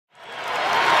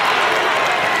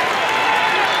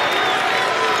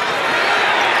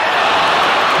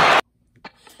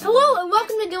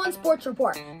Sports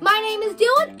Report. My name is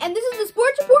Dylan, and this is the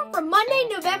Sports Report for Monday,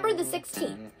 November the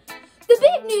 16th. The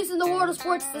big news in the world of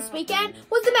sports this weekend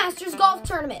was the Masters Golf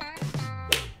Tournament,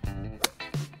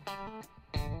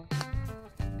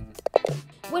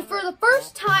 which for the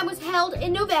first time was held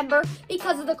in November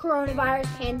because of the coronavirus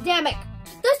pandemic.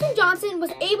 Dustin Johnson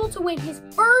was able to win his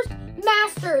first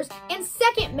Masters and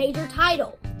second major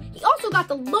title. He also got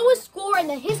the lowest score in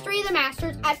the history of the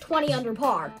Masters at 20 under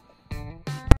par.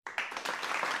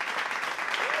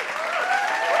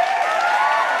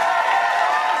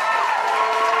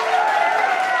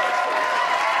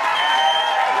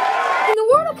 In the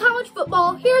world of college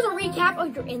football, here's a recap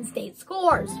of your in-state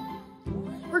scores.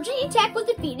 Virginia Tech was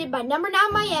defeated by number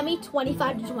 9 Miami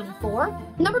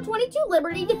 25-24. Number 22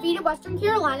 Liberty defeated Western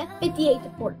Carolina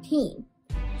 58-14.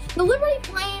 The Liberty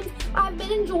Flames have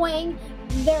been enjoying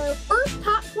their first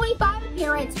top 25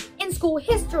 appearance in school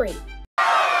history.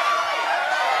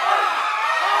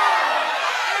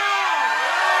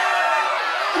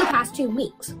 For the past 2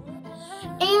 weeks.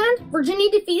 And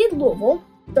Virginia defeated Louisville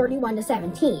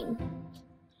 31-17.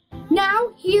 Now,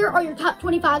 here are your top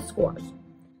 25 scores.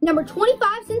 Number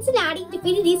 25 Cincinnati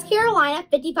defeated East Carolina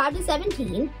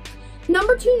 55-17.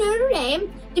 Number 2 Notre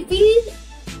Dame defeated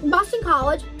Boston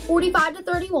College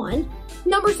 45-31.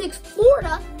 Number 6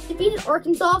 Florida defeated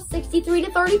Arkansas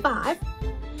 63-35.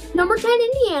 Number 10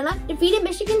 Indiana defeated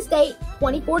Michigan State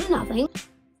 24-0.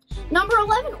 Number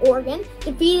 11 Oregon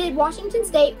defeated Washington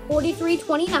State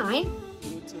 43-29.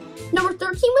 Number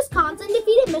 13 Wisconsin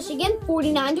defeated Michigan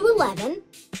 49-11.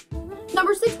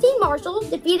 Number 16 Marshall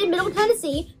defeated Middle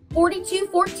Tennessee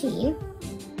 42-14.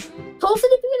 Tulsa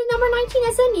defeated number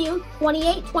 19 SMU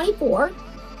 28-24.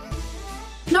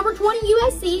 Number 20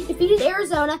 USC defeated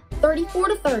Arizona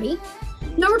 34-30.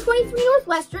 Number 23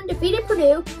 Northwestern defeated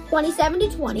Purdue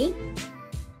 27-20.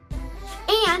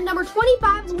 And number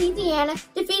 25 Louisiana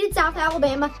defeated South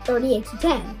Alabama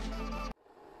 38-10.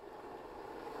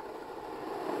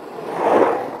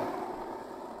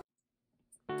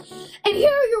 And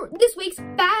here are this week's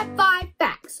Fab 5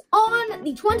 facts on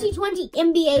the 2020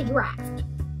 NBA Draft.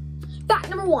 Fact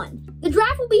number 1. The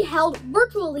draft will be held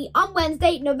virtually on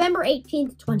Wednesday, November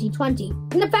 18th, 2020.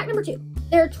 And fact number 2.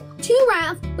 There are 2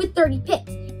 rounds with 30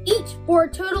 picks, each for a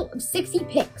total of 60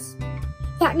 picks.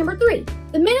 Fact number 3.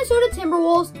 The Minnesota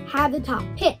Timberwolves have the top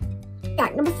pick.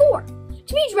 Fact number 4.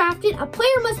 To be drafted, a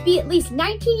player must be at least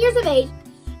 19 years of age,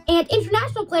 and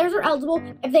international players are eligible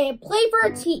if they have played for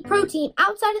a pro team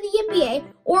outside of the NBA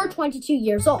or are 22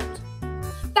 years old.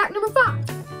 Fact number 5.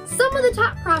 Some of the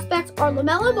top prospects are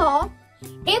LaMelo Ball,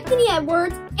 Anthony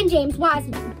Edwards, and James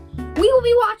Wiseman. We will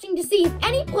be watching to see if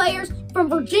any players from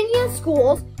Virginia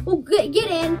schools will get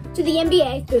into the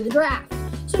NBA through the draft.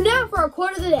 So now for our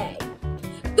quote of the day.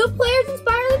 Good players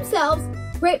inspire themselves,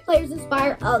 great players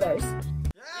inspire others.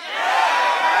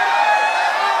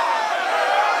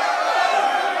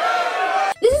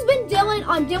 This has been Dylan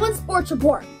on Dylan's Sports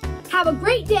Report. Have a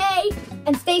great day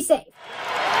and stay safe.